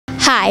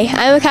Hi,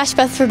 I'm Akash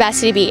Beth for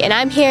Varsity Beat, and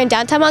I'm here in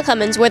downtown Mount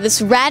Clemens where this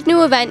rad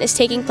new event is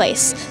taking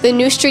place, the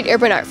New Street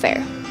Urban Art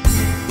Fair.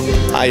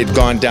 I had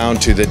gone down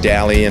to the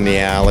Dali in the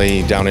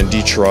Alley down in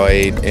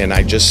Detroit, and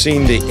I just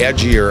seen the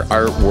edgier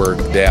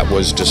artwork that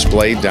was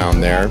displayed down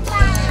there.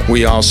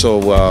 We also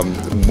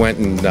went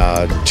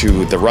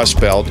to the Rust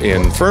Belt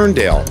in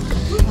Ferndale,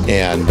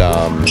 and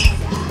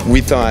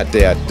we thought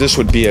that this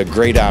would be a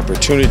great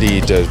opportunity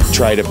to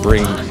try to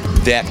bring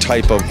that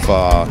type of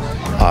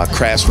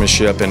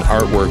craftsmanship and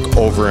artwork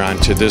over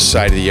onto this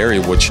side of the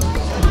area, which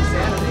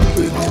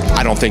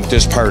I don't think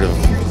this part of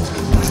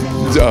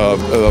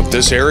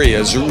this area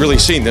has really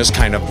seen this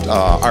kind of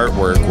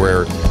artwork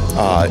where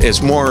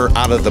it's more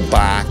out of the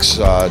box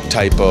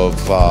type of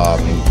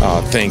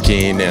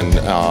thinking and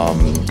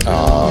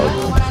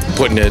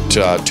putting it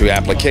to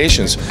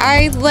applications.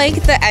 I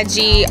like the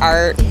edgy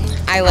art.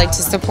 I like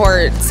to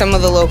support some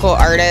of the local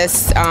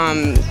artists.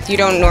 You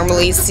don't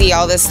normally see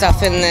all this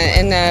stuff in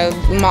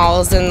the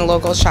malls and the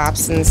local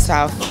shops and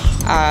stuff.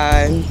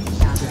 I'm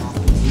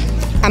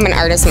an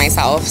artist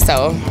myself,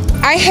 so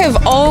I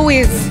have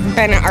always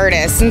been an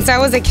artist since I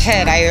was a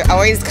kid. I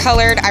always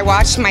colored. I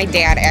watched my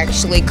dad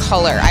actually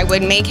color. I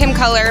would make him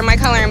color in my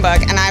coloring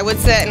book, and I would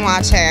sit and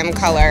watch him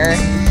color.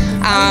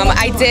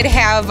 I did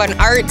have an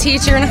art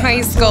teacher in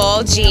high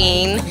school,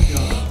 Jean,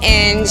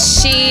 and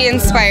she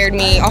inspired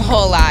me a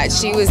whole lot.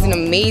 She was an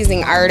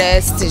amazing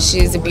artist.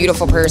 She's a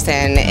beautiful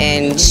person,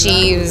 and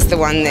she was the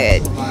one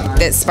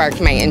that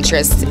sparked my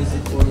interest,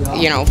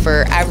 you know,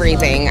 for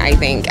everything. I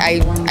think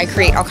I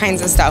create all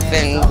kinds of stuff,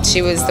 and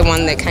she was the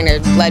one that kind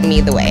of led me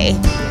the way.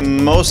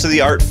 Most of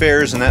the art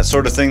fairs and that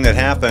sort of thing that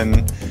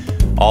happen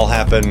all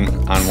happen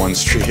on one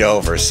street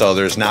over, so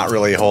there's not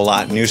really a whole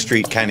lot. New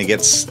Street kind of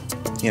gets,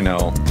 you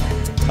know,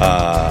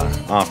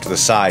 off to the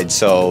side,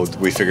 so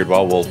we figured,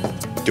 well, we'll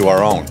do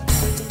our own,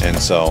 and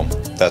so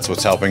that's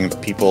what's helping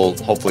people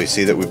hopefully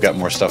see that we've got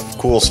more stuff,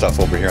 cool stuff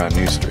over here on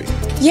New Street.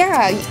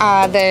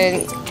 Yeah,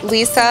 the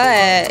Lisa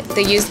at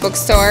the used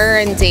bookstore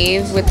and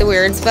Dave with the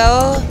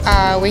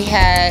Weirdsville. We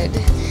had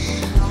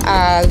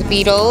the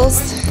Beatles,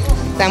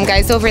 them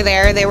guys over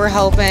there, they were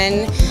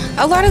helping.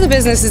 A lot of the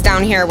businesses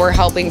down here we're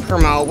helping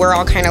promote. We're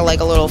all kind of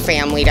like a little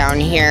family down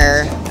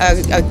here,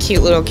 a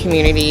cute little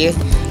community.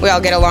 We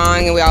all get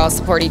along and we all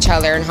support each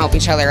other and help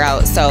each other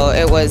out. So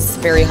it was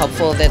very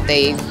helpful that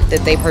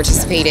they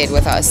participated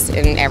with us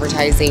in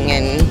advertising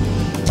and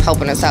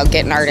helping us out,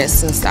 getting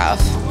artists and stuff.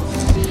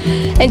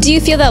 And do you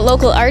feel that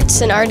local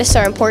arts and artists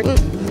are important?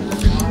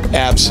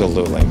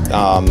 Absolutely,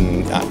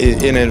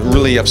 and it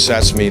really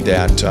upsets me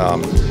that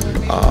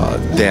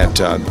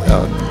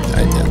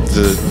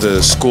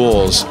the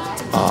schools,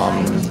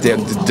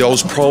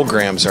 those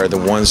programs are the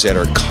ones that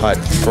are cut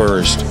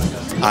first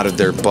out of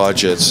their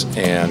budgets,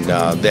 and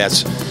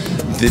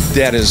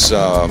that is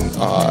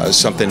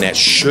something that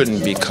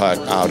shouldn't be cut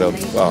out of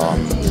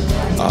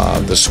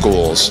the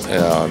schools.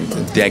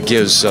 That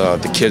gives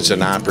the kids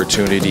an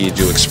opportunity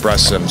to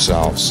express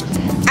themselves.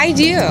 I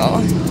do.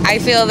 I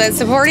feel that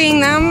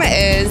supporting them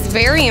is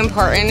very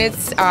important.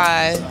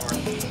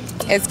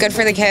 It's good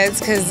for the kids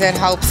because it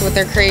helps with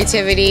their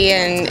creativity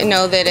and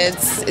know that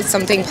it's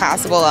something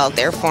possible out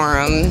there for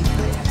them.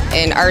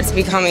 And art's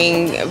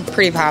becoming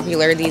pretty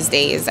popular these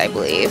days, I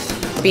believe.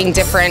 Being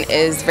different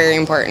is very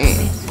important.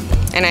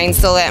 And I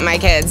instill that in my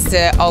kids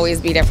to always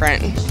be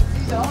different.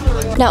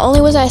 Not only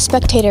was I a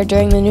spectator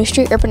during the New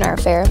Street Urban Art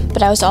Fair,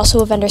 but I was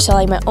also a vendor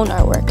selling my own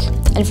artwork.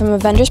 And from a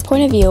vendor's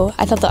point of view,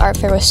 I thought the art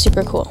fair was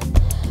super cool.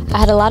 I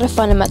had a lot of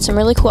fun and met some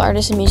really cool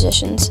artists and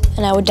musicians,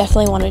 and I would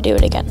definitely want to do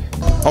it again.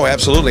 Oh,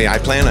 absolutely. I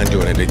plan on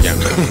doing it again.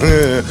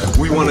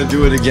 We want to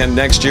do it again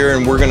next year,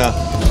 and we're going to,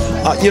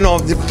 you know,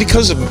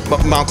 because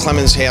Mount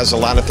Clemens has a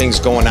lot of things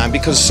going on,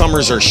 because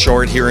summers are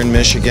short here in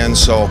Michigan,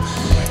 so,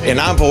 and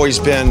I've always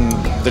been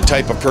the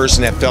type of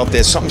person that felt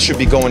that something should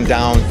be going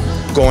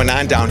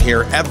on down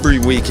here every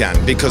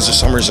weekend because the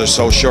summers are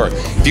so short.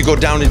 If you go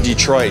down to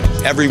Detroit,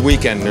 every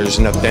weekend there's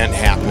an event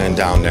happening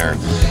down there.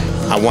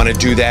 I want to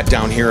do that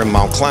down here in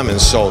Mount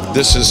Clemens, so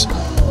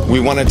we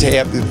wanted to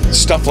have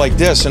stuff like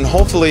this, and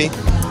hopefully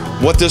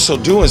what this will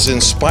do is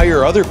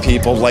inspire other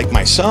people like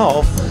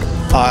myself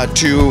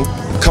to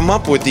come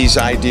up with these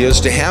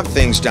ideas to have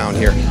things down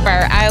here.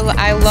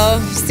 I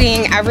love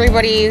seeing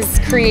everybody's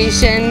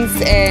creations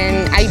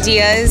and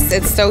ideas.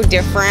 It's so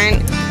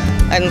different.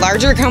 And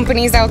larger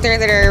companies out there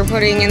that are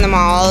putting in the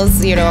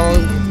malls, you know,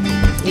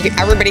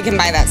 everybody can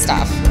buy that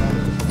stuff.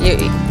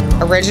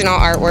 Original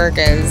artwork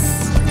is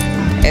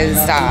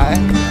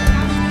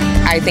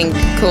I think,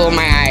 cool in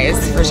my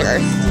eyes, for sure.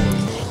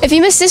 If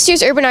you missed this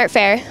year's Urban Art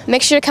Fair,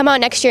 make sure to come out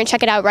next year and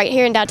check it out right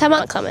here in downtown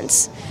Mount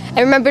Clemens. And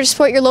remember to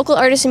support your local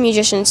artists and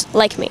musicians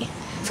like me.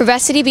 For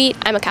Varsity Beat,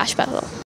 I'm Akash Bethel.